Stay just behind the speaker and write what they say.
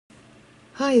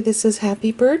Hi, this is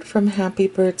Happy Bird from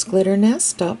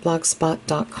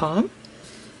happybirdsglitternest.blogspot.com,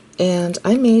 and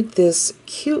I made this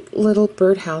cute little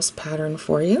birdhouse pattern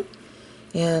for you,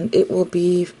 and it will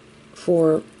be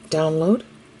for download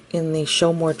in the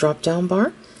Show More drop-down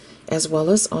bar as well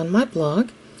as on my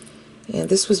blog. And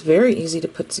this was very easy to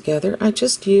put together. I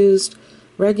just used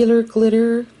regular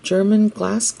glitter, German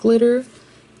glass glitter,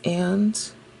 and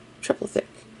triple thick.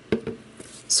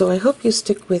 So I hope you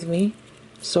stick with me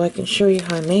so I can show you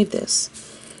how I made this.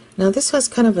 Now this has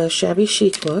kind of a shabby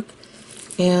chic look,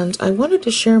 and I wanted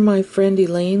to share my friend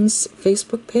Elaine's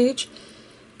Facebook page.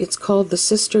 It's called the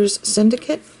Sisters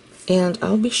Syndicate, and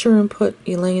I'll be sure and put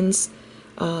Elaine's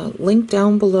link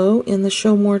down below in the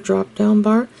Show More drop down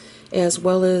bar as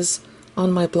well as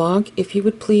on my blog. If you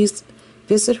would please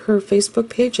visit her Facebook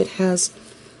page, it has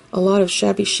a lot of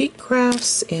shabby chic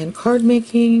crafts and card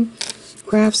making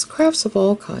crafts of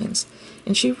all kinds.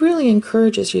 And she really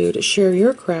encourages you to share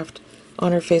your craft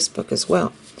on her Facebook as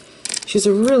well. She's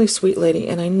a really sweet lady,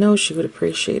 and I know she would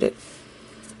appreciate it.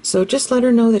 So just let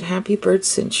her know that Happy Bird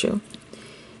sent you.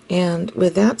 And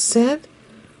with that said,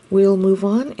 we'll move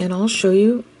on, and I'll show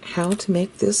you how to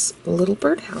make this little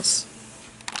birdhouse.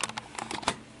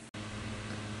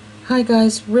 Hi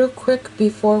guys, real quick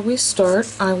before we start,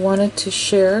 I wanted to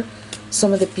share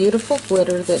some of the beautiful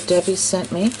glitter that Debbie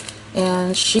sent me.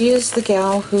 And she is the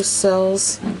gal who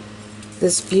sells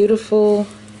this beautiful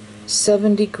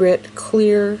 70 grit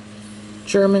clear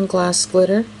German glass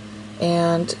glitter,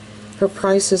 and her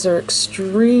prices are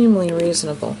extremely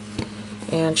reasonable,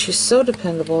 and she's so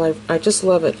dependable. I just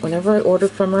love it. Whenever I order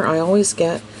from her, I always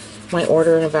get my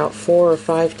order in about 4 or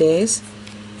 5 days,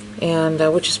 and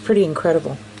which is pretty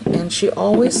incredible. And she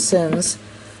always sends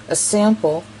a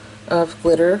sample of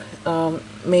glitter,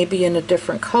 maybe in a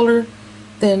different color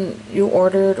than you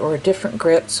ordered or a different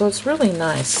grit, so it's really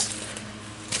nice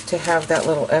to have that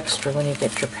little extra when you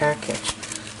get your package.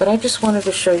 But I just wanted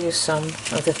to show you some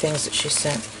of the things that she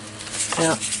sent.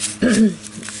 Now,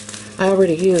 I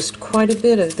already used quite a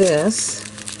bit of this.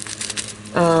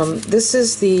 This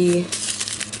is the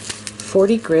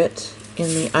 40 grit in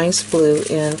the ice blue,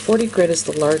 and 40 grit is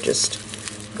the largest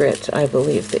grit, I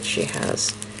believe, that she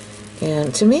has.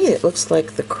 And to me it looks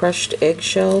like the crushed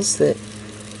eggshells that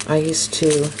I used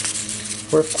to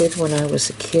work with when I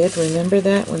was a kid. Remember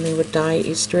that, when they would dye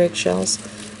Easter egg shells?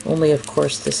 Only of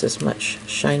course this is much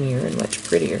shinier and much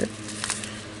prettier.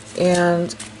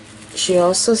 And she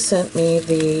also sent me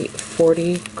the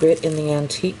 40 grit in the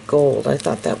antique gold. I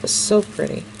thought that was so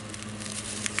pretty.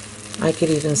 I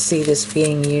could even see this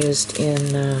being used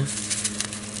in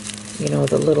you know,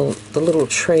 the little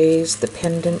trays, the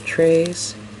pendant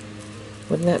trays.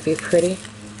 Wouldn't that be pretty?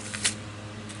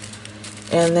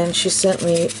 And then she sent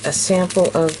me a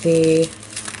sample of the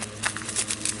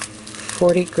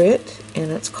 40 grit,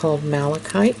 and it's called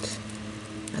Malachite.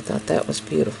 I thought that was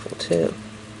beautiful too.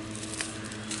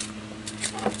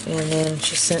 And then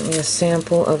she sent me a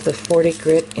sample of the 40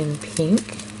 grit in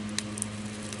pink.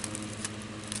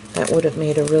 That would have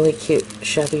made a really cute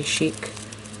shabby chic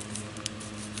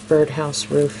birdhouse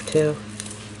roof too.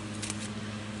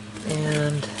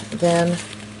 And then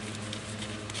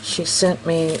she sent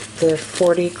me the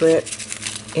 40 grit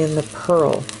in the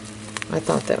pearl. I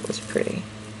thought that was pretty.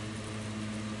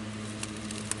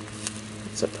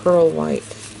 It's a pearl white.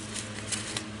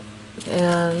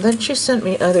 And then she sent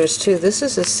me others too. This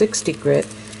is a 60 grit,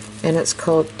 and it's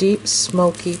called Deep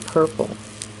Smoky Purple.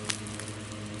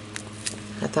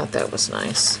 I thought that was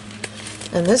nice.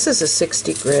 And this is a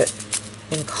 60 grit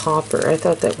in copper. I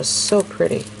thought that was so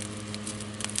pretty.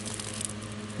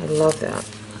 I love that.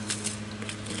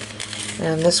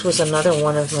 And this was another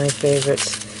one of my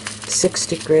favorites,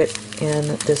 60 grit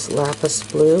in this lapis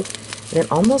blue. And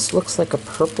it almost looks like a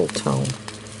purple tone,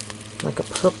 like a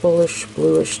purplish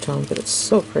bluish tone, but it's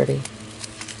so pretty.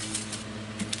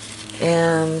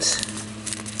 And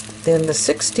then the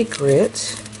 60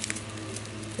 grit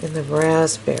in the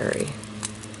raspberry.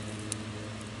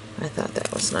 I thought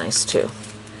that was nice too.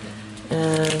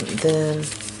 And then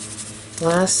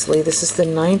lastly, this is the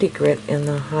 90 grit in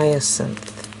the hyacinth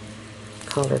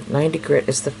color. 90 grit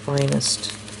is the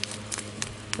finest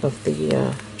of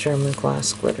the German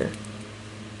glass glitter.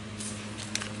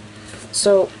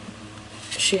 So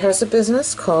she has a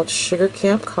business called Sugar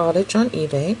Camp Cottage on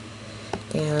eBay,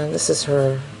 and this is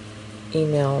her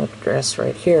email address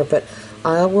right here, but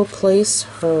I will place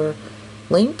her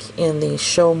link in the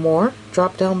Show More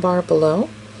drop down bar below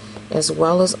as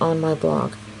well as on my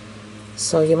blog.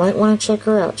 So you might want to check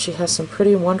her out. She has some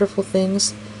pretty wonderful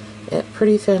things at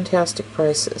pretty fantastic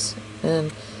prices,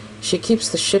 and she keeps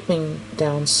the shipping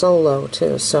down so low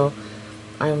too, so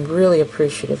I'm really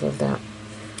appreciative of that.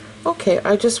 Okay,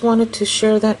 I just wanted to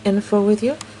share that info with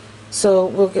you. So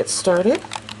we'll get started.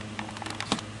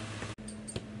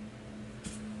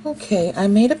 Okay, I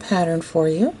made a pattern for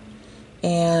you,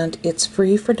 and it's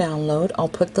free for download. I'll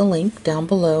put the link down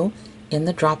below in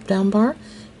the drop down bar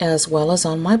as well as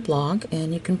on my blog,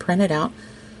 and you can print it out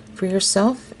for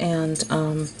yourself. And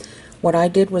what I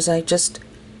did was I just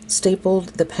stapled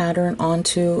the pattern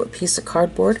onto a piece of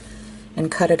cardboard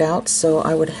and cut it out so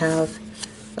I would have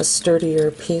a sturdier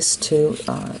piece to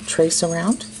trace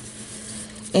around.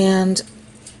 And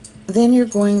then you're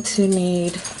going to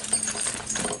need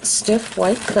stiff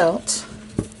white felt,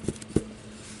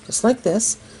 just like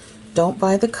this. Don't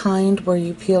buy the kind where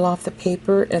you peel off the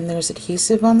paper and there's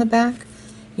adhesive on the back.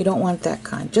 You don't want that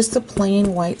kind. Just the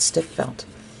plain white stiff felt.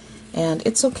 And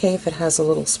it's okay if it has a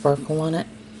little sparkle on it,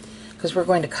 because we're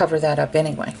going to cover that up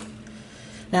anyway.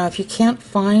 Now, if you can't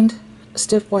find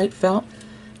stiff white felt,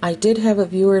 I did have a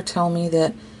viewer tell me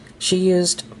that she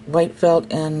used white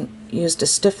felt and used a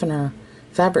stiffener,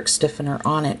 fabric stiffener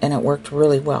on it, and it worked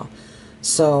really well.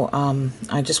 So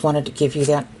I just wanted to give you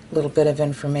that little bit of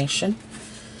information.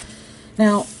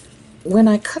 Now, when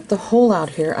I cut the hole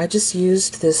out here, I just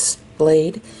used this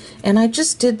blade, and I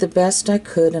just did the best I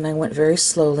could, and I went very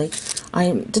slowly.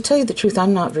 To tell you the truth,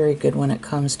 I'm not very good when it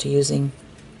comes to using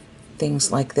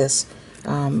things like this,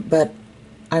 but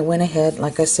I went ahead,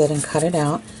 like I said, and cut it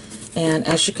out. And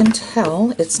as you can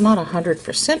tell, it's not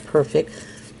 100% perfect,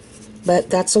 but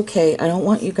that's okay. I don't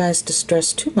want you guys to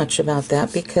stress too much about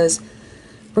that, because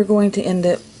we're going to end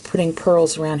up putting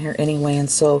pearls around here anyway, and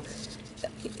so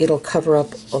it'll cover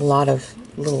up a lot of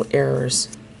little errors,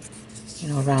 you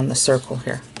know, around the circle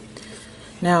here.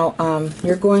 Now,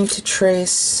 you're going to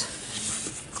trace,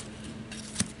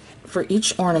 for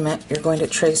each ornament, you're going to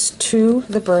trace 2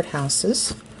 the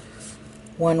birdhouses,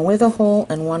 one with a hole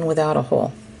and one without a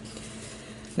hole.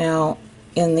 Now,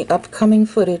 in the upcoming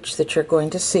footage that you're going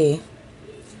to see,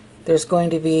 there's going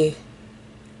to be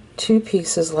 2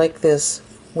 pieces like this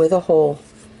with a hole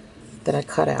that I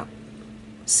cut out,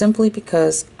 simply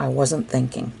because I wasn't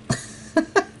thinking.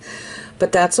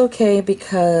 But that's okay,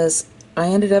 because I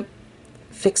ended up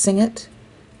fixing it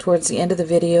towards the end of the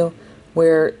video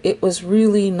where it was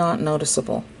really not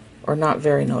noticeable, or not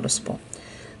very noticeable.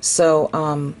 So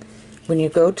when you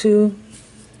go to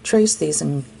trace these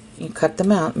and you cut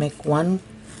them out, make one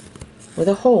with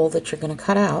a hole that you're going to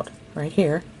cut out right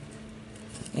here,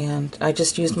 and I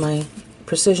just used my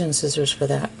precision scissors for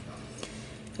that,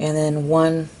 and then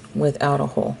one without a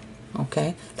hole.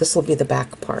 Okay, this will be the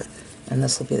back part and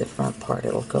this will be the front part.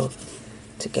 It'll go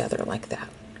together like that.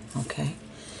 Okay,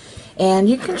 and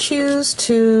you can choose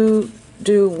to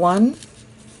do 1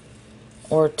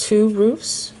 or 2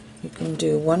 roofs. You can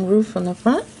do 1 roof on the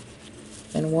front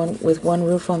and one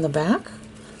roof on the back,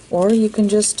 or you can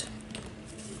just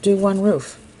do 1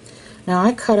 roof. Now,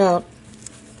 I cut out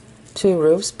 2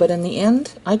 roofs, but in the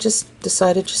end I just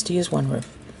decided just to use 1 roof,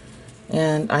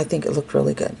 and I think it looked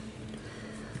really good.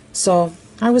 So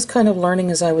I was kind of learning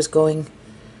as I was going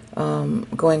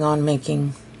on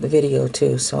making the video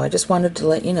too, so I just wanted to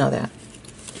let you know that.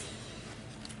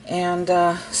 And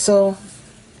so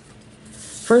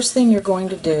first thing you're going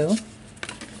to do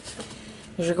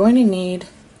is you're going to need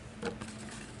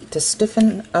to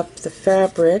stiffen up the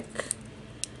fabric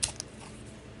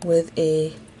with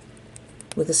a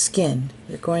skin.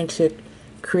 You're going to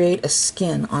create a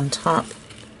skin on top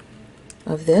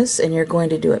of this, and you're going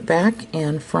to do it back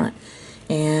and front.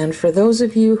 And for those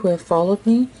of you who have followed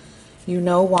me, you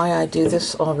know why I do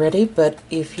this already, but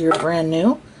if you're brand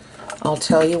new, I'll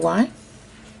tell you why.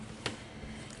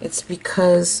 It's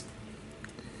because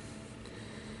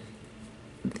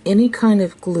any kind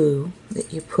of glue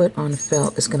that you put on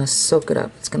felt is going to soak it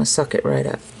up. It's going to suck it right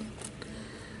up.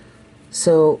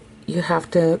 So you have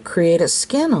to create a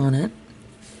skin on it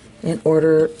in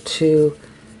order to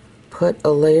put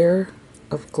a layer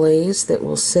of glaze that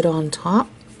will sit on top,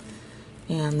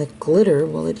 and the glitter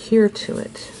will adhere to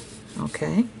it.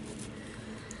 Okay?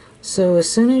 So as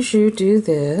soon as you do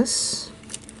this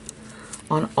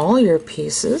on all your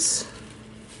pieces,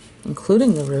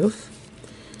 including the roof,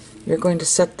 you're going to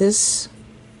set this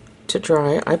to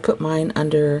dry. I put mine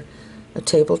under a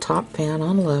tabletop fan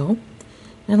on low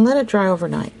and let it dry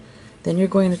overnight. Then you're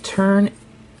going to turn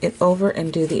it over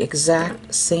and do the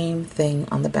exact same thing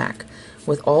on the back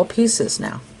with all pieces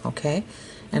now, okay?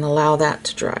 And allow that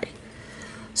to dry.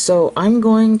 So I'm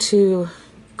going to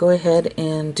go ahead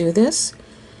and do this,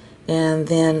 and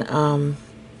then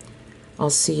I'll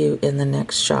see you in the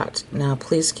next shot. Now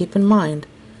please keep in mind,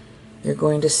 you're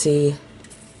going to see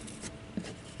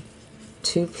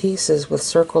 2 pieces with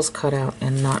circles cut out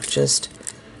and not just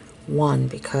one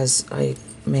because I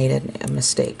made a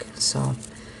mistake. So,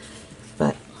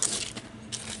 but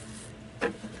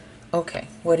okay,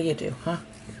 what do you do, huh?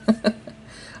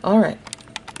 All right,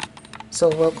 so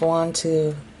we'll go on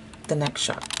to the next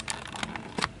shot.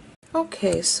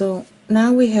 Okay, so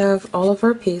now we have all of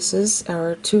our pieces,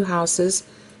 our 2 houses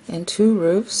and 2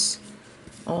 roofs,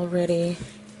 already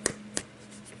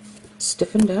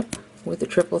stiffened up with the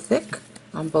triple thick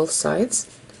on both sides.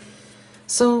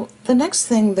 So the next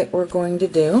thing that we're going to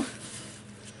do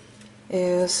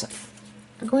is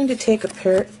we're going to take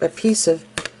a piece of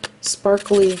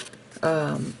sparkly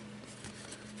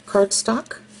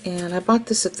cardstock, and I bought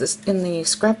this in the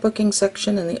scrapbooking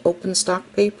section in the open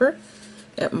stock paper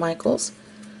at Michael's,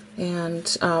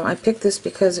 and I picked this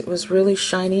because it was really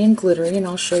shiny and glittery, and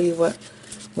I'll show you what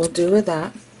we'll do with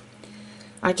that.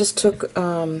 I just took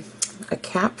a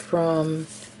cap from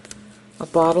a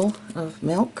bottle of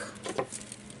milk,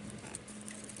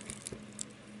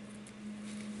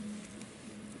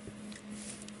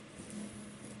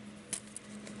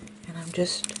 and I'm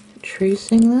just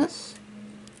tracing this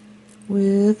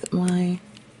with my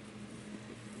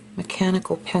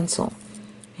mechanical pencil.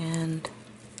 And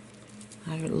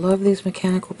I love these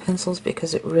mechanical pencils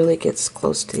because it really gets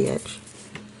close to the edge.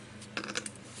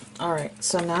 Alright,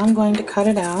 so now I'm going to cut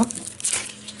it out,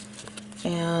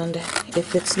 and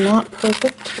if it's not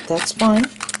perfect, that's fine,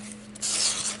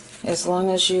 as long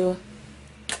as you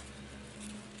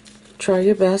try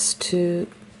your best to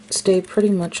stay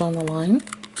pretty much on the line.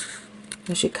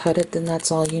 As you cut it, then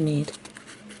that's all you need.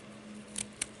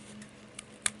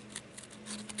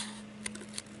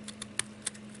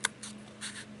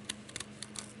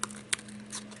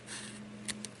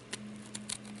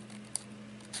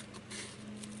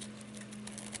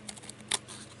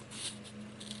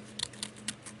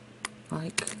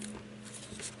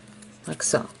 Like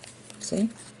so. See?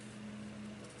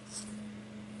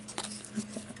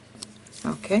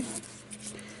 Okay.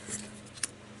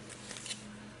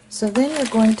 So then you're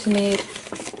going to need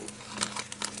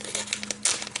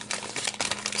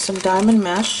some diamond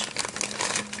mesh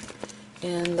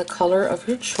in the color of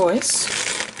your choice,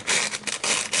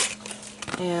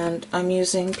 and I'm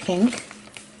using pink.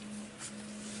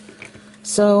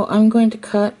 So I'm going to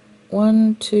cut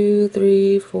 1, 2,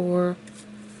 3, 4,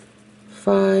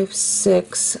 5,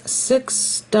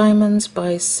 6 diamonds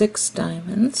by 6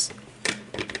 diamonds.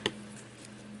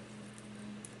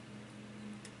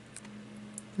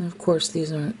 And of course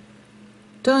these aren't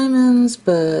diamonds,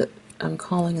 but I'm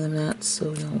calling them that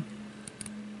so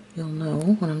you'll know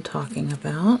what I'm talking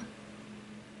about.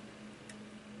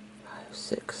 5,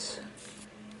 6.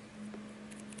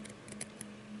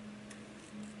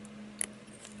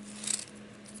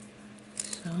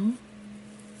 So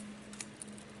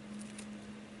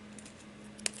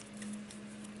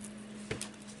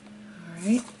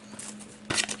alright.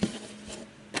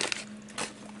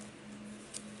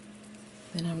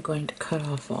 Then I'm going to cut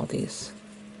off all these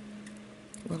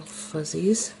little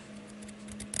fuzzies.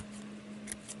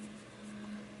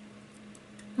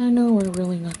 I know we're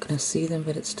really not going to see them,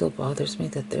 but it still bothers me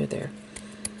that they're there.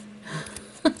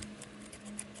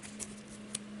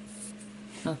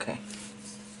 Okay.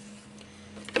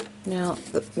 Now,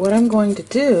 what I'm going to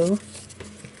do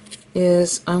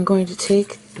is I'm going to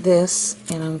take this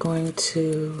and I'm going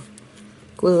to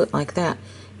glue it like that.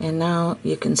 And now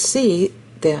you can see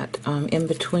that in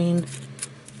between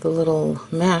the little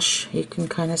mesh you can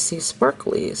kind of see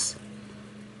sparklies.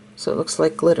 So it looks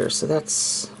like glitter, so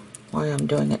that's why I'm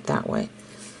doing it that way.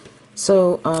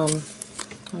 So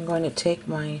I'm going to take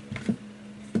my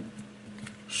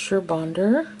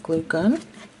Sherbonder glue gun,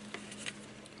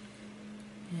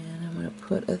 and I'm going to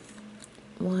put a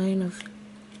line of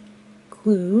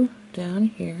glue down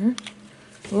here.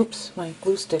 Oops, my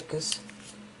glue stick is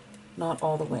not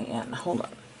all the way in. Hold on.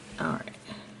 Alright.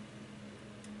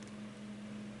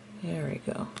 There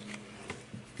we go.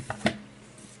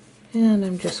 And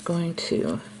I'm just going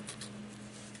to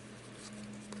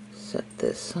set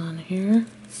this on here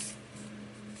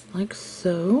like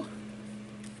so.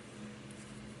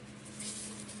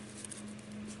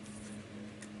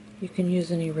 You can use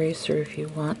an eraser if you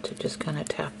want to just kind of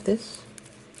tap this.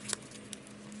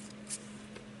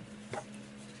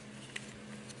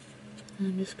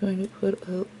 I'm just going to put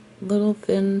a little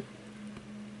thin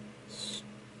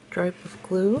stripe of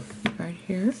glue right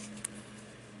here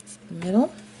in the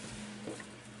middle.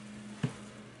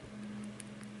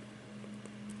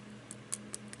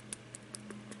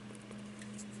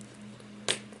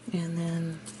 And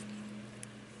then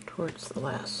towards the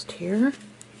last here,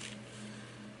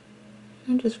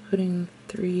 I'm just putting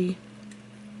 3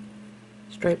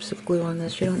 stripes of glue on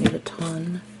this. You don't need a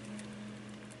ton.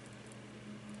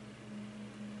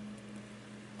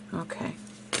 Okay.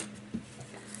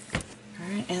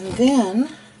 Alright, and then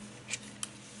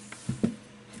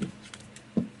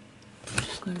I'm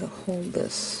just going to hold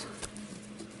this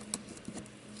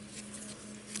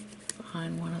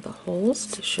behind one of the holes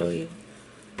to show you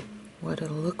what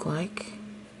it'll look like.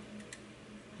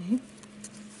 Okay.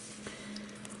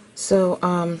 So,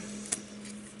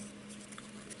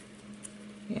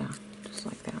 yeah, just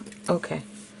like that. Okay.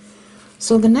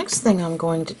 So the next thing I'm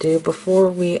going to do before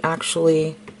we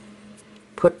actually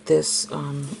put this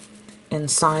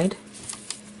inside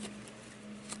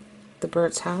the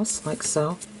bird's house, like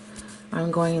so,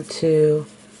 I'm going to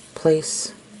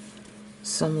place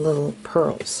some little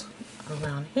pearls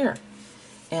around here.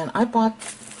 And I bought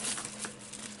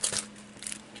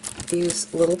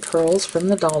these little pearls from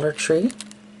the Dollar Tree.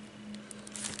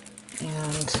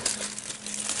 And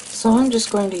so I'm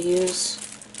just going to use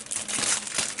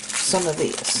some of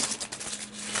these.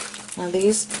 Now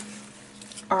these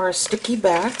are a sticky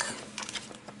back.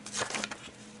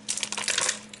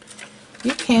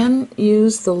 You can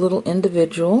use the little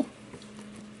individual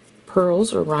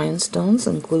pearls or rhinestones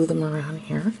and glue them around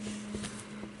here.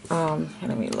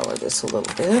 Let me lower this a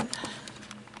little bit.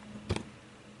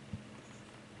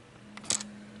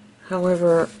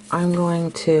 However, I'm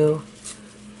going to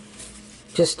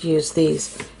just use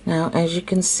these. Now, as you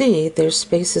can see, there's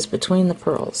spaces between the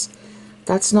pearls.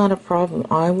 That's not a problem.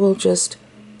 I will just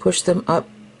push them up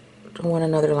to one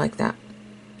another like that.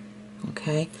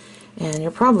 Okay? And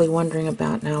you're probably wondering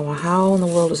about now, well, how in the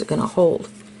world is it going to hold?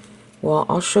 Well,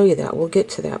 I'll show you that. We'll get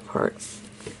to that part.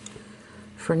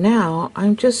 For now,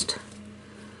 I'm just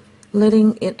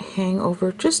letting it hang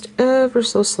over just ever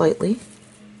so slightly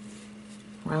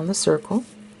around the circle.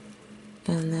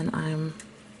 And then I'm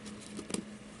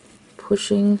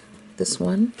pushing this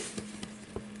one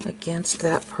against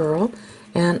that pearl.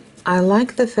 And I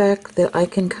like the fact that I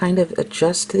can kind of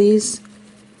adjust these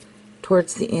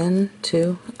towards the end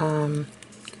too.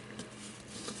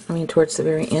 Towards the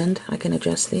very end I can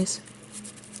adjust these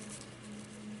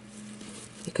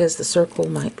because the circle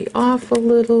might be off a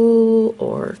little,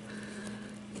 or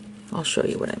I'll show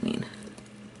you what I mean.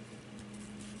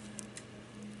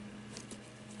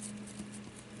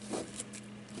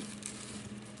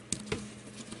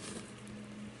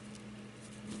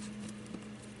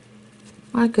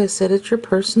 Like I said, it's your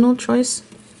personal choice.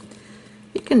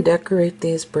 You can decorate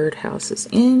these birdhouses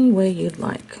any way you'd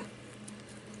like.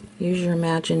 Use your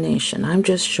imagination. I'm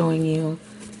just showing you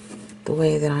the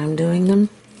way that I'm doing them.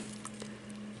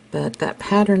 But that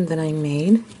pattern that I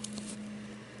made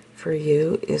for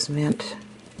you is meant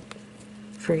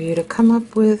for you to come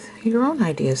up with your own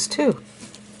ideas too.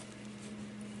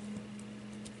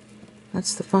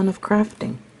 That's the fun of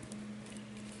crafting.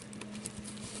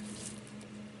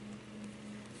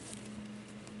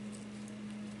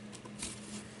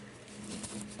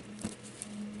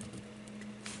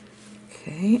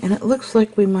 Okay, and it looks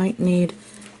like we might need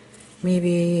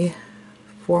maybe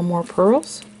 4 more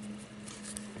pearls.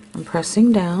 I'm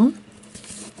pressing down.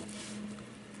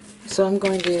 So I'm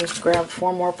going to grab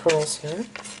 4 more pearls here.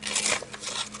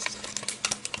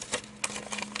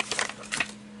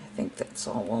 I think that's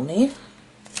all we'll need.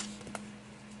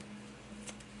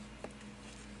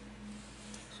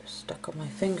 Just stuck on my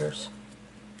fingers.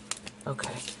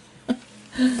 Okay.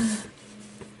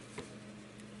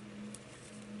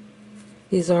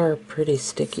 These are pretty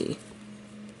sticky.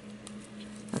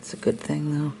 That's a good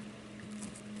thing though.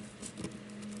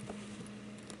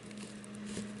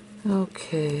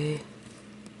 Okay.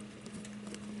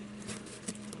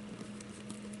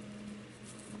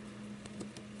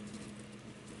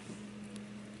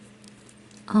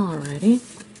 Alrighty.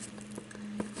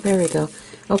 There we go.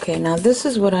 Okay, now this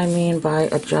is what I mean by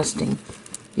adjusting.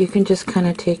 You can just kind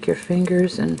of take your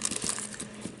fingers and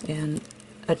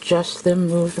adjust them,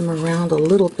 move them around a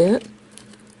little bit,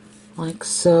 like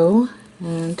so,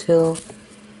 until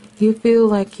you feel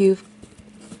like you've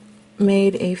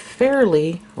made a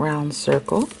fairly round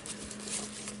circle,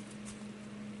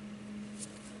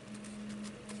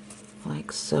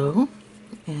 like so,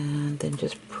 and then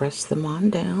just press them on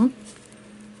down,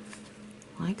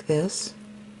 like this.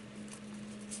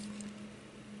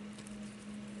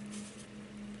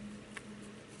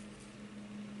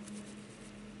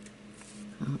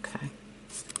 Okay.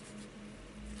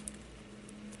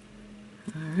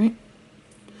 Alright.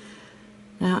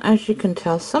 Now, as you can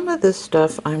tell, some of this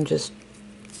stuff I'm just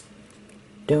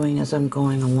doing as I'm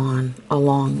going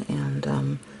along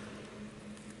and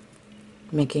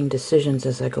making decisions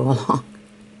as I go along.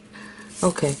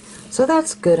 Okay, so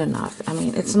that's good enough. I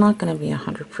mean, it's not going to be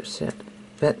 100%,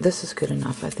 but this is good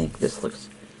enough. I think this looks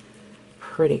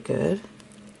pretty good.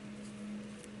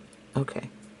 Okay.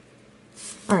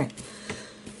 Alright,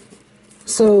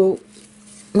 so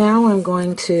now I'm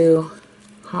going to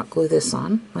hot glue this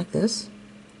on like this.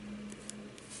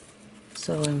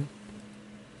 So I'm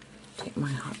take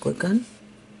my hot glue gun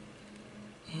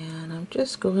and I'm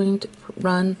just going to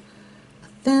run a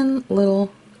thin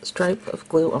little stripe of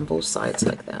glue on both sides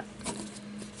like that.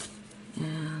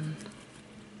 And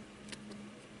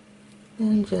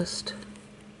then just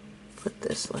put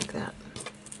this like that.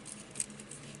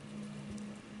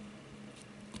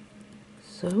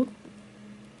 So,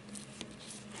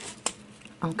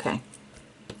 okay.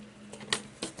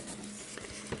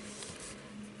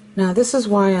 Now this is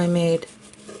why I made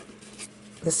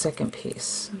the second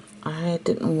piece. I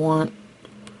didn't want,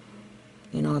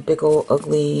 you know, a big old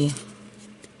ugly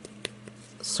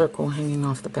circle hanging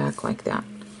off the back like that.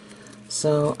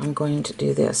 So I'm going to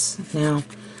do this. Now,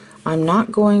 I'm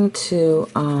not going to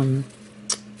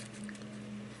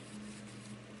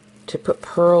put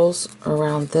pearls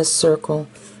around this circle.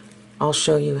 I'll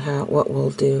show you what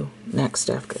we'll do next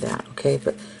after that, okay?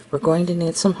 But we're going to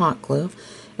need some hot glue.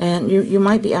 And you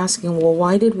might be asking, well,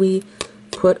 why did we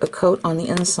put a coat on the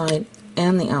inside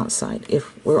and the outside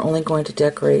if we're only going to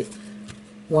decorate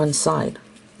one side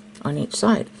on each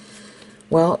side?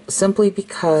 Well, simply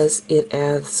because it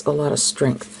adds a lot of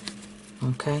strength,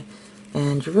 okay?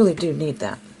 And you really do need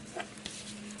that.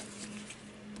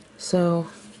 So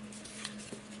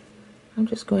I'm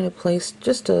just going to place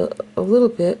just a little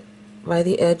bit by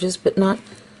the edges, but not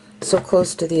so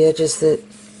close to the edges that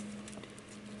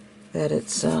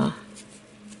it's going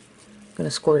to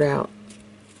squirt out.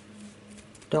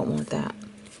 Don't want that.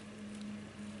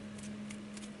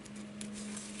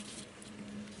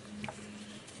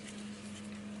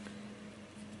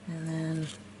 And then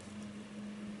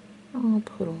I'll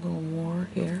put a little more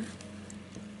here,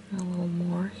 a little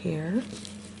more here,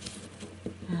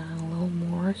 and a little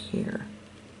more here.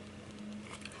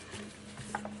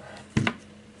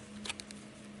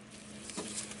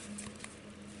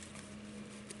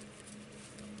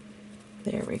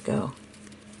 There we go.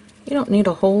 You don't need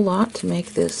a whole lot to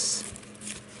make this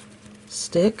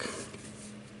stick.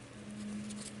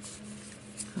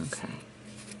 Okay.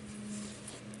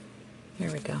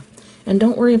 There we go. And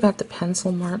don't worry about the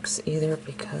pencil marks either,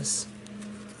 because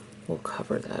we'll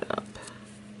cover that up.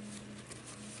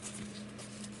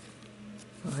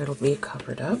 Or it'll be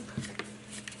covered up.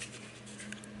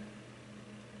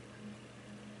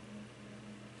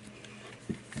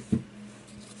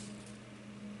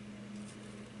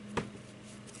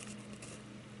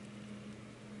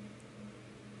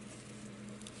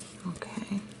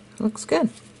 Okay, looks good.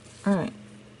 All right.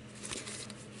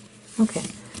 Okay,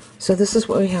 so this is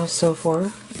what we have so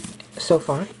far.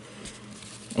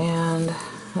 And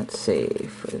let's see,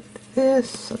 for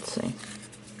this, let's see.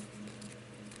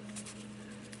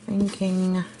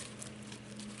 Thinking, I'm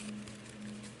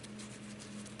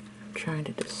trying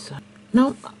to decide.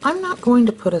 No, I'm not going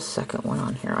to put a second one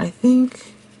on here. I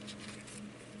think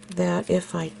that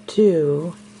if I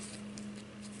do,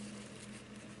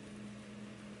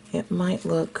 it might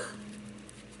look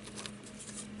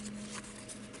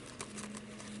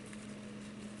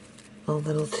a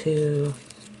little too,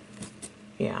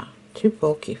 yeah, too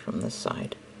bulky from this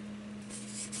side.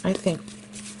 I think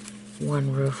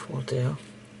one roof will do.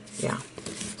 Yeah.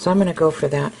 So I'm going to go for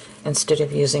that instead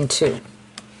of using two.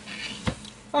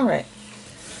 Alright.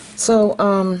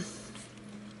 So,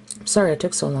 sorry it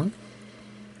took so long.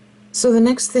 So the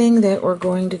next thing that we're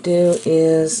going to do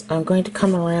is I'm going to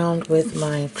come around with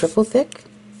my triple thick.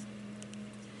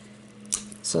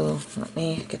 So let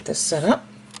me get this set up.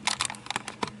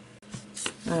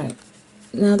 Alright,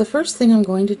 now the first thing I'm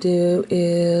going to do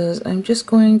is I'm just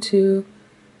going to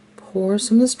pour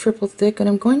some of this triple thick, and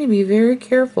I'm going to be very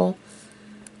careful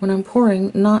when I'm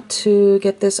pouring not to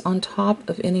get this on top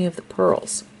of any of the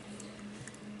pearls.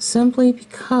 Simply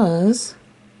because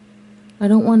I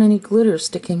don't want any glitter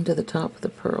sticking to the top of the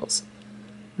pearls.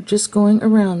 We're just going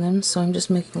around them, so I'm just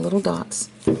making little dots.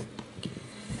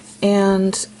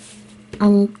 And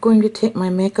I'm going to take my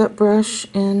makeup brush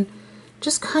and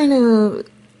just kind of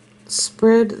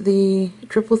spread the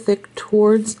triple thick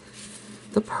towards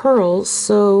the pearls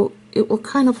so it will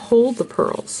kind of hold the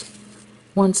pearls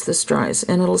once this dries,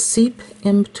 and it'll seep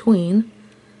in between.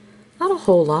 Not a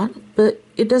whole lot, but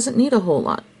it doesn't need a whole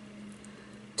lot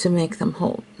to make them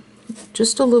hold.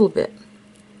 Just a little bit.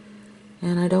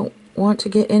 And I don't want to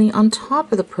get any on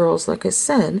top of the pearls, like I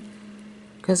said,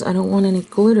 because I don't want any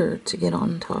glitter to get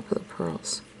on top of the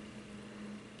pearls,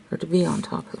 or to be on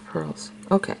top of the pearls.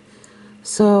 Okay,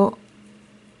 so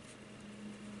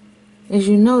as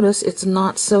you notice, it's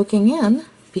not soaking in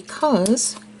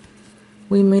because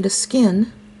we made a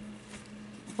skin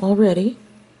already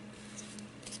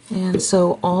And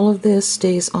so all of this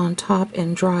stays on top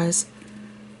and dries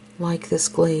like this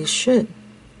glaze should.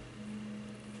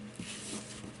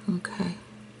 Okay.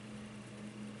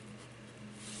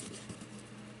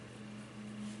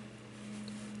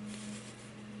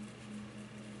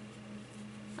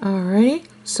 Alrighty,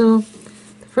 so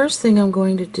the first thing I'm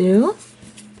going to do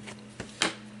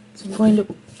is I'm going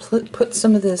to put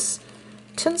some of this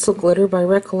tinsel glitter by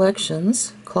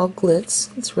Recollections called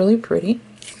Glitz. It's really pretty.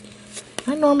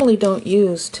 I normally don't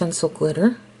use tinsel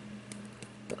glitter,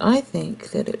 but I think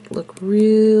that it looked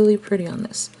really pretty on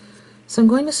this. So I'm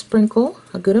going to sprinkle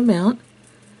a good amount.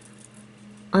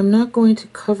 I'm not going to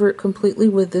cover it completely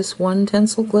with this one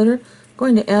tinsel glitter. I'm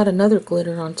going to add another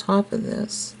glitter on top of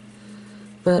this,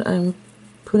 but I'm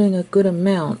putting a good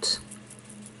amount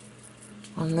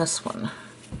on this one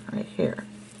right here.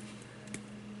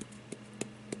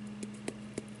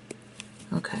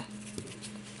 Okay.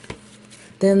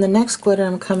 Then the next glitter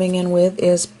I'm coming in with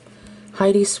is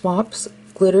Heidi Swapp's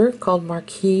glitter called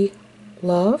Marquee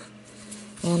Love,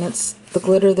 and it's the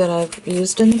glitter that I've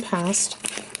used in the past.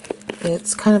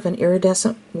 It's kind of an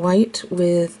iridescent white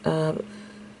with a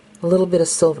little bit of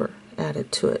silver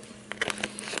added to it.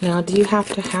 Now, do you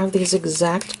have to have these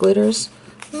exact glitters?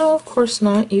 No, of course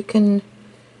not. You can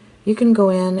go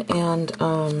in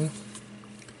and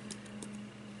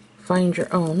find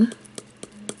your own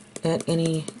at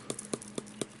any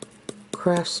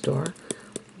craft store.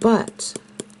 But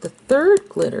the third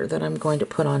glitter that I'm going to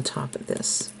put on top of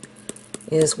this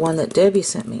is one that Debbie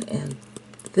sent me, and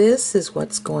this is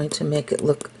what's going to make it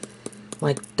look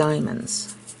like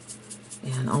diamonds.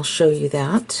 And I'll show you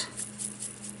that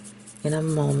in a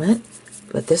moment,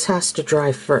 but this has to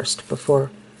dry first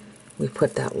before we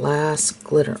put that last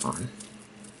glitter on.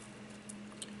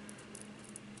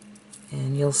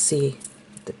 And you'll see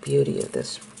the beauty of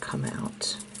this come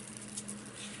out.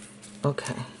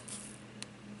 Okay.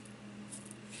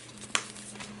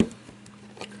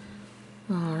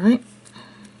 Alright.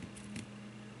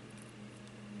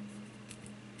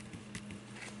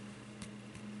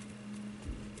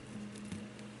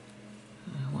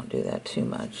 I won't do that too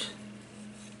much.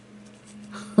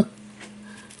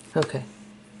 Okay.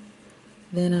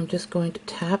 Then I'm just going to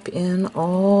tap in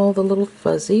all the little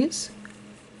fuzzies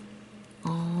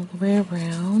all the way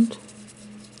around,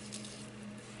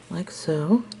 like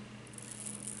so.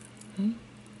 Okay.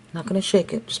 Not going to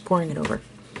shake it, just pouring it over.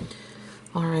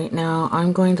 Alright, now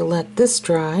I'm going to let this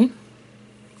dry.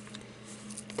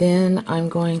 Then I'm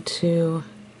going to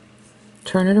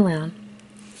turn it around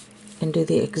and do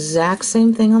the exact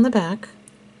same thing on the back,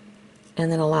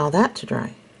 and then allow that to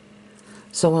dry.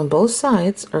 So when both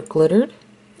sides are glittered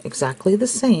exactly the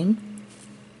same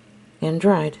and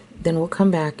dried, then we'll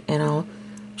come back and I'll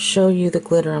show you the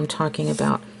glitter I'm talking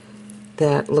about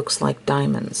that looks like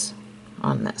diamonds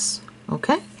on this.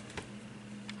 Okay?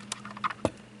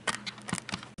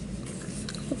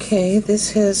 Okay,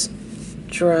 this has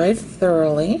dried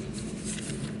thoroughly,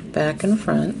 back and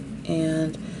front,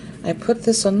 and I put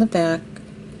this on the back.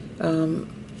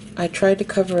 I tried to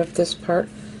cover up this part,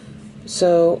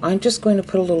 so I'm just going to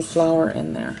put a little flower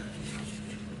in there.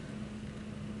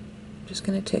 I'm just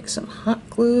going to take some hot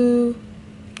glue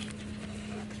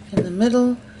in the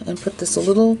middle and put this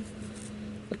little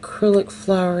acrylic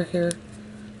flower here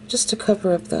just to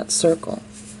cover up that circle.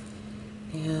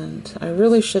 And I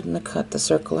really shouldn't have cut the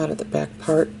circle out of the back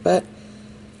part, but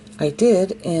I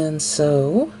did, and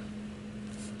so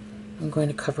I'm going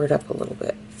to cover it up a little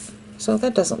bit. So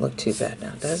that doesn't look too bad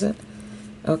now, does it?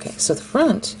 Okay, so the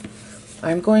front,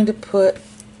 I'm going to put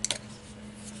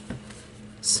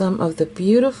some of the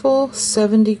beautiful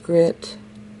 70 grit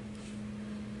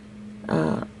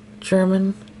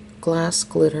German glass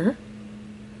glitter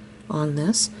on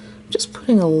this. I'm just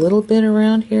putting a little bit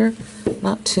around here,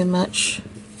 not too much.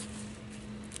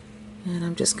 And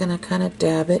I'm just going to kind of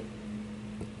dab it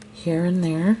here and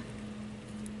there.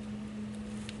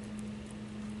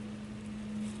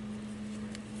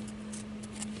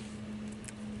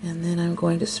 And then I'm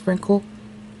going to sprinkle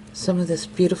some of this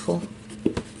beautiful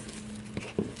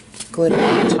glitter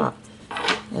on top.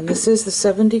 And this is the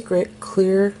 70 grit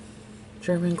clear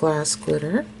German glass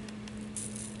glitter.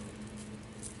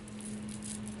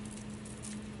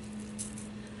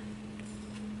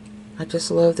 I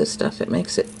just love this stuff. It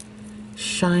makes it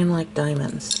shine like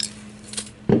diamonds.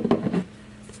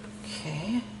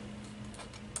 Okay.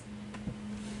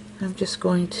 I'm just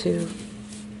going to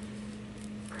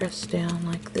press down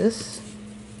like this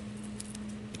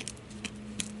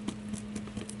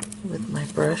with my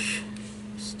brush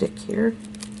stick here,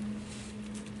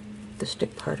 the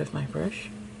stick part of my brush.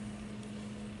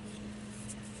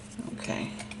 Okay.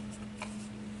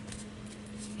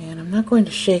 not going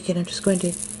to shake it, I'm just going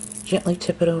to gently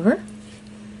tip it over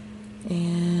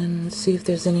and see if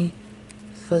there's any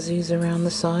fuzzies around the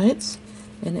sides,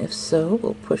 and if so,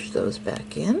 we'll push those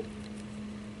back in.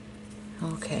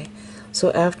 Okay,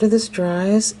 so after this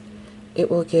dries, it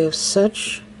will give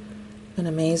such an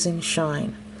amazing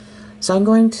shine. So I'm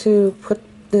going to put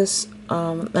this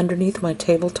underneath my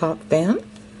tabletop fan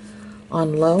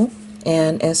on low,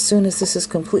 and as soon as this is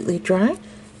completely dry,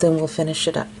 then we'll finish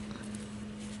it up.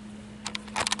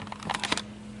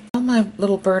 While my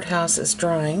little birdhouse is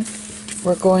drying,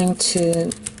 we're going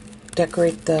to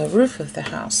decorate the roof of the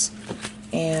house.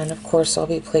 And of course I'll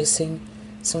be placing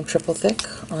some triple thick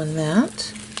on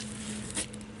that.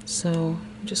 So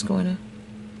I'm just going to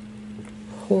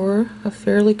pour a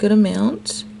fairly good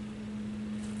amount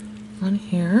on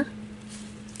here.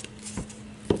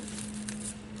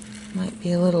 Might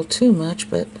be a little too much,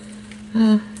 but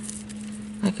I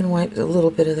can wipe a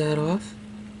little bit of that off.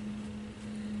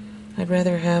 I'd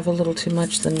rather have a little too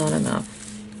much than not enough.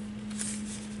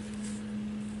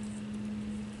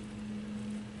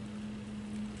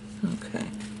 Okay.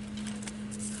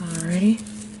 Alrighty.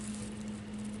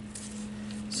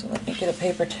 So let me get a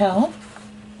paper towel.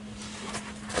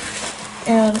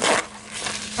 And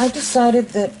I decided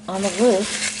that on the roof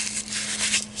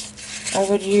I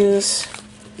would use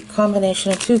a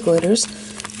combination of two glitters.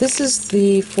 This is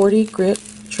the 40 grit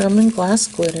German glass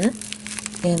glitter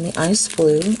in the ice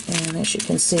blue, and as you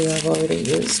can see I've already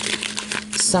used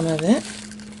some of it.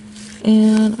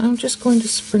 And I'm just going to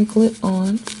sprinkle it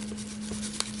on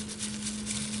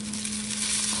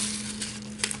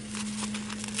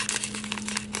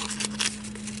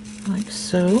like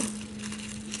so.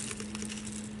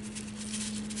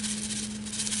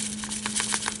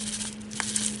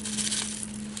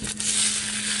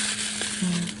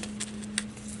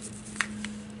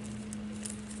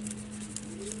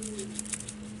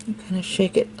 Kind of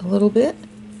shake it a little bit.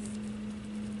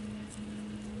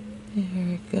 There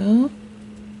we go.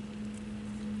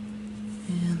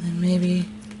 And then maybe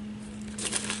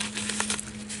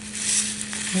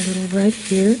a little right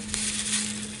here.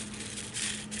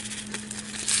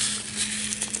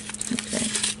 Okay.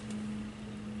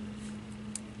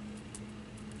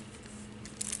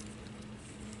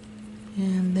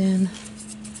 And then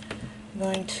I'm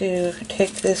going to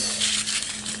take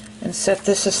this and set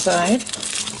this aside.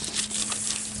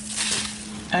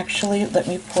 Actually, let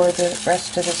me pour the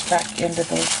rest of this back into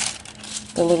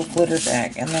the little glitter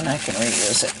bag, and then I can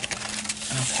reuse it.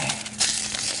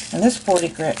 Okay. And this 40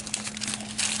 grit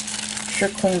sure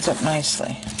cleans up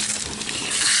nicely.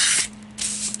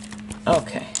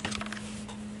 Okay.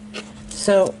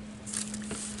 So,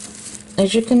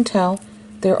 as you can tell,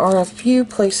 there are a few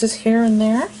places here and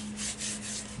there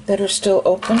that are still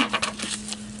open.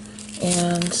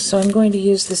 And so I'm going to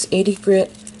use this 80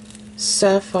 grit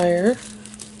sapphire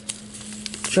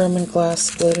German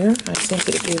glass glitter. I think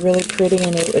it would be really pretty,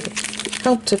 and it would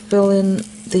help to fill in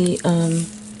the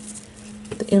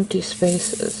empty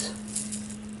spaces.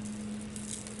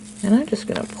 And I'm just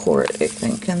going to pour it, I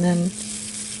think, and then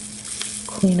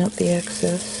clean up the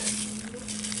excess.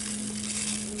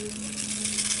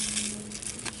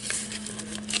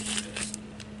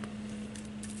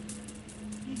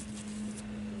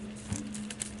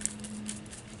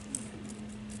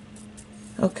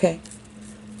 Okay.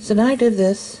 So now I did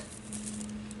this,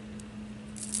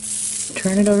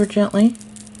 turn it over gently,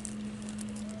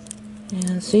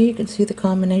 and see, you can see the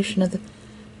combination of the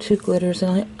two glitters,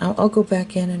 and I'll go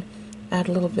back in and add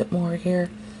a little bit more here,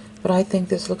 but I think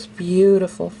this looks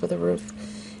beautiful for the roof.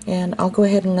 And I'll go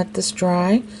ahead and let this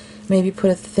dry, maybe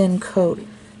put a thin coat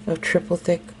of triple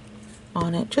thick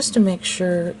on it, just to make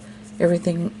sure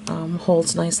everything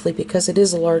holds nicely, because it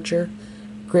is a larger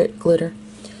grit glitter.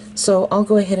 So I'll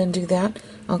go ahead and do that.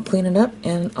 I'll clean it up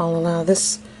and I'll allow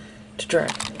this to dry.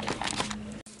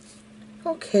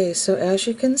 Okay, so as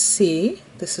you can see,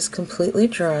 this is completely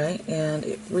dry and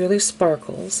it really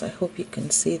sparkles. I hope you can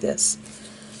see this.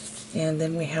 And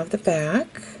then we have the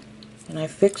back, and I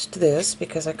fixed this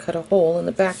because I cut a hole in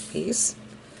the back piece.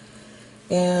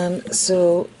 And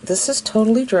so this is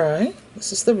totally dry.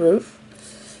 This is the roof.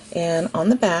 And on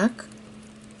the back,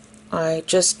 I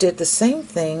just did the same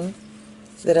thing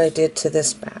that I did to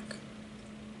this back.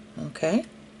 Okay,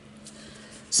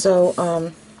 so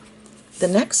the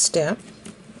next step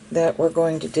that we're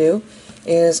going to do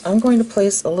is I'm going to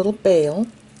place a little bail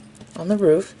on the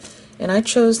roof, and I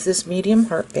chose this medium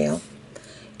heart bail,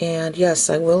 and yes,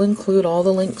 I will include all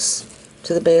the links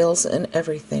to the bails and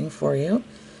everything for you,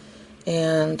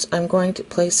 and I'm going to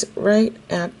place it right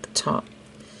at the top.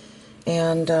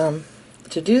 And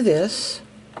to do this,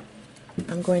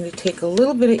 I'm going to take a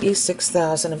little bit of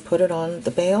E6000 and put it on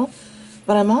the bail,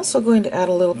 but I'm also going to add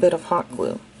a little bit of hot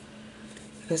glue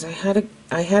because I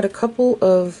had a couple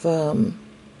of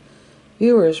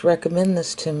viewers recommend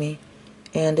this to me,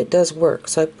 and it does work.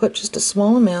 So I put just a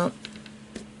small amount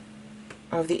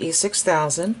of the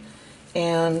E6000,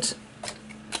 and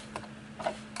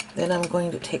then I'm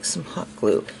going to take some hot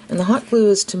glue. And the hot glue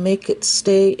is to make it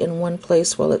stay in one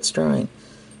place while it's drying,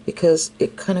 because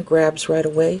it kind of grabs right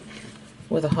away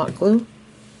with a hot glue.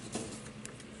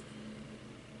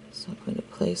 So I'm going to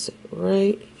place it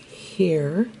right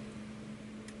here,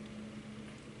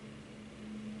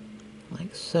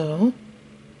 like so.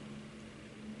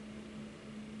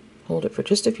 Hold it for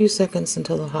just a few seconds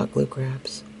until the hot glue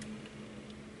grabs.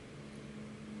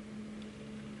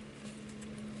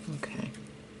 Okay.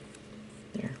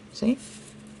 There, see?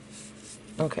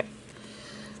 Okay.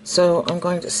 So I'm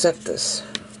going to set this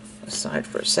aside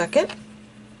for a second.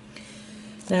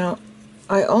 Now,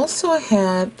 I also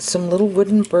had some little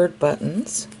wooden bird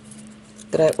buttons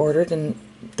that I ordered, and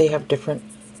they have different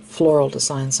floral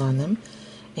designs on them.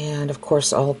 And of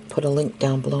course, I'll put a link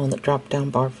down below in the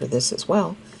drop-down bar for this as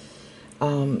well.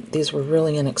 These were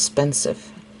really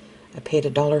inexpensive. I paid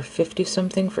 $1.50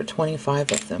 something for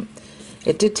 25 of them.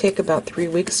 It did take about 3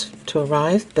 weeks to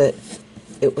arrive, but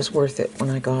it was worth it when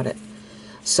I got it.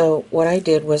 So what I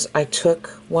did was I took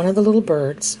one of the little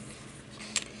birds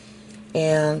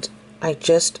and I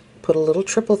just put a little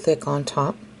triple thick on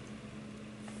top,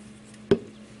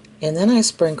 and then I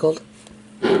sprinkled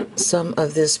some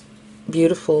of this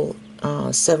beautiful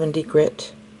 70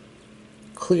 grit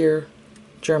clear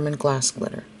German glass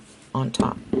glitter on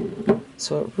top,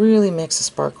 so it really makes a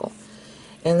sparkle.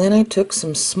 And then I took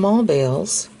some small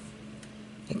bales,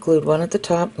 I glued one at the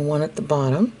top and one at the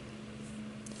bottom,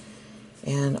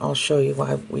 and I'll show you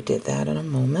why we did that in a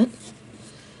moment.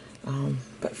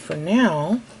 But for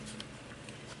now,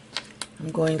 I'm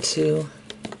going to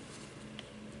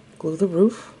glue the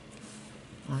roof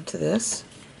onto this.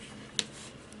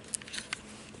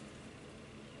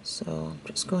 So I'm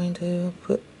just going to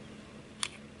put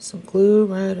some glue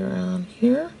right around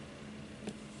here.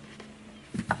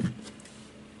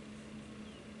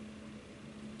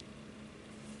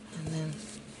 And then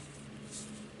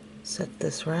set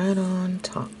this right on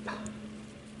top.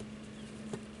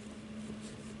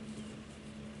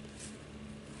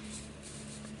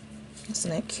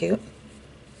 Isn't that cute?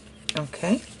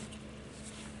 Okay.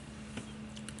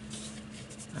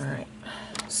 Alright,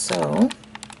 so,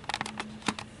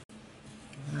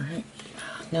 alright,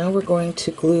 now we're going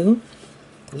to glue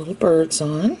the little birds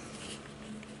on.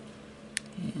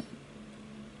 And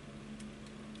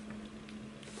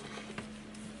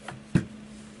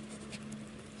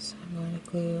so I'm going to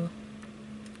glue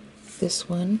this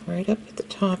one right up at the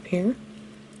top here.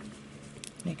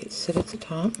 Make it sit at the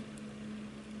top.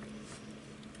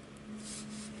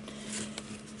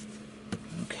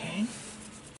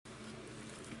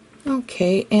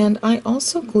 Okay, and I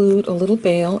also glued a little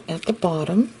bail at the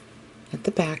bottom, at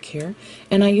the back here,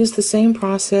 and I used the same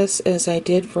process as I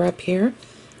did for up here.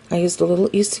 I used a little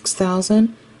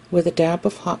E6000 with a dab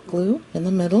of hot glue in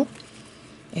the middle,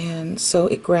 and so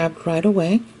it grabbed right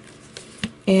away.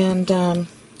 And then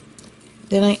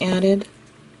I added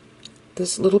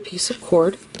this little piece of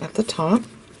cord at the top.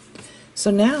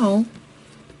 So now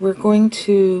we're going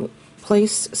to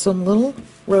place some little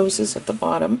roses at the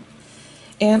bottom.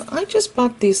 And I just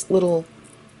bought these little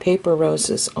paper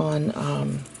roses on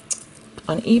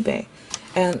eBay,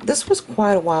 and this was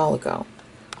quite a while ago,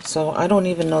 so I don't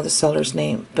even know the seller's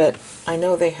name, but I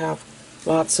know they have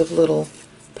lots of little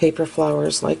paper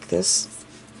flowers like this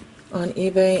on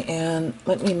eBay. And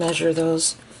let me measure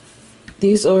those.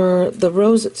 These are, the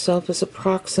rose itself is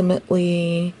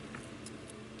approximately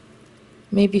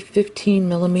maybe 15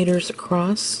 millimeters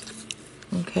across.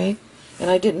 Okay,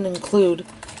 and I didn't include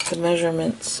the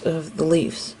measurements of the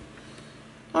leaves.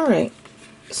 Alright,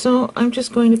 so I'm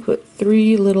just going to put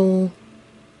 3 little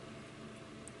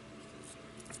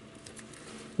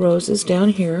roses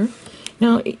down here.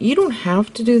 Now, you don't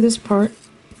have to do this part.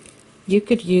 You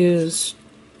could use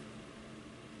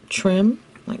trim,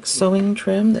 like sewing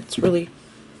trim that's really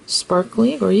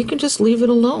sparkly, or you can just leave it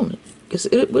alone, because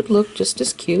it would look just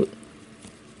as cute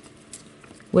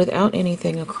without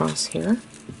anything across here.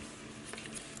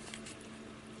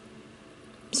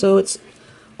 So it's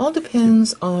all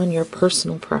depends on your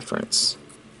personal preference.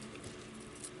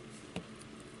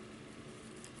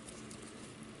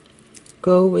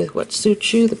 Go with what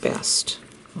suits you the best.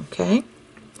 Okay?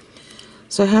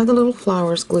 So I have the little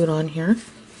flowers glued on here.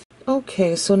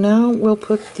 Okay, so now we'll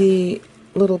put the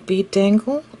little bead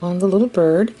dangle on the little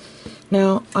bird.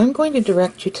 Now, I'm going to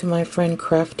direct you to my friend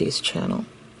Craftie's channel.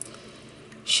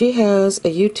 She has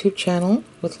a YouTube channel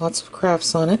with lots of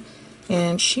crafts on it,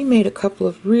 and she made a couple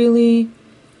of really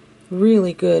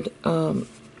good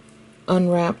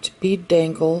unwrapped bead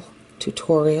dangle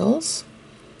tutorials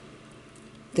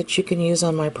that you can use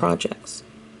on my projects.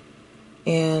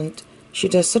 And she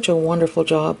does such a wonderful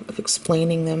job of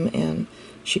explaining them, and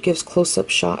she gives close-up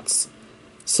shots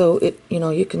so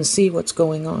you can see what's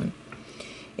going on.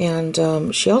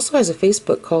 And she also has a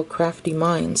Facebook called Craftie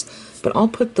Minds, but I'll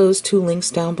put those two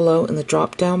links down below in the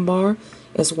drop-down bar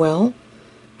as well,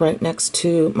 right next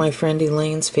to my friend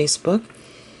Elaine's Facebook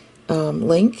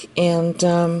link.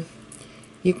 And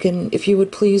you can, if you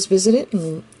would please visit it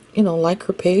and like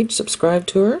her page, subscribe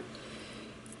to her.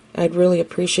 I'd really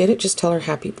appreciate it. Just tell her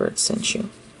Happy Bird sent you.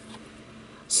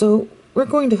 So we're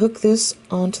going to hook this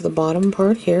onto the bottom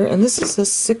part here, and this is a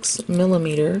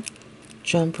 6mm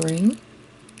jump ring.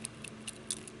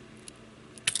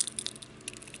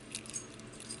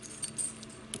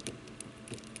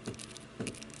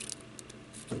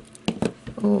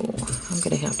 Oh, I'm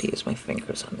going to have to use my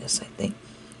fingers on this, I think.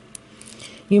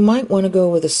 You might want to go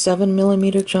with a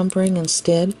 7mm jump ring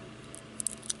instead.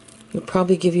 It would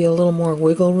probably give you a little more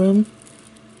wiggle room,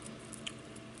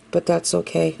 but that's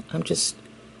okay. I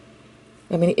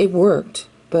mean, it worked,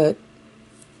 but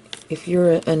if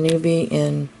you're a newbie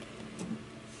and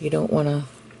you don't want to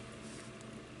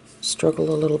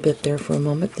struggle a little bit there for a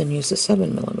moment, then use a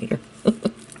 7mm.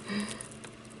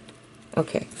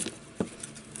 Okay.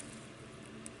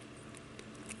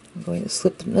 I'm going to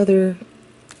slip another,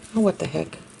 oh, what the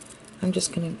heck. I'm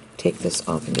just going to take this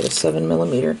off and get a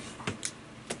 7mm.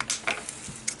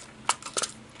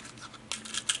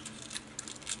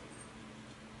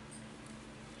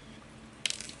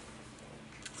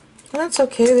 Well, that's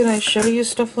okay that I show you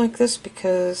stuff like this,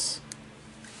 because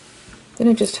then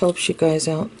it just helps you guys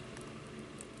out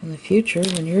in the future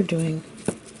when you're doing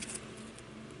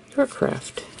your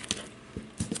craft.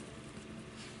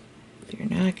 There,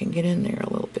 now I can get in there a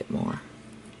little bit more.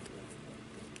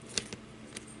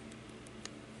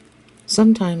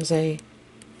 Sometimes I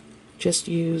just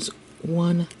use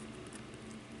one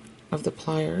of the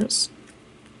pliers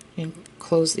and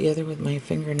close the other with my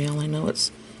fingernail. I know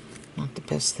it's not the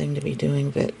best thing to be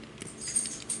doing, but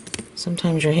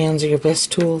sometimes your hands are your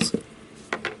best tools.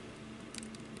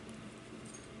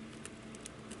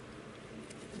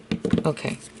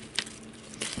 Okay.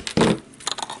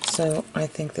 So I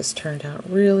think this turned out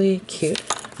really cute.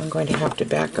 I'm going to have to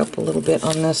back up a little bit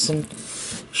on this and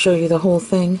show you the whole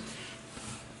thing.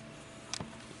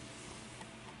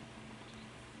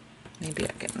 Maybe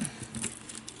I can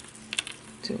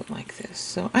do it like this.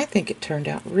 So I think it turned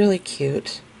out really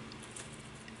cute.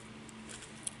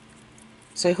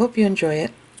 So I hope you enjoy it,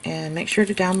 and make sure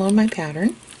to download my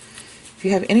pattern. If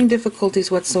you have any difficulties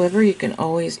whatsoever, you can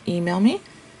always email me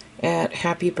at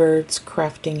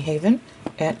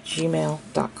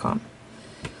happybirdscraftinghaven@gmail.com.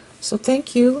 So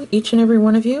thank you, each and every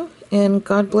one of you, and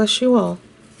God bless you all.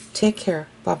 Take care.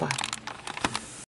 Bye-bye.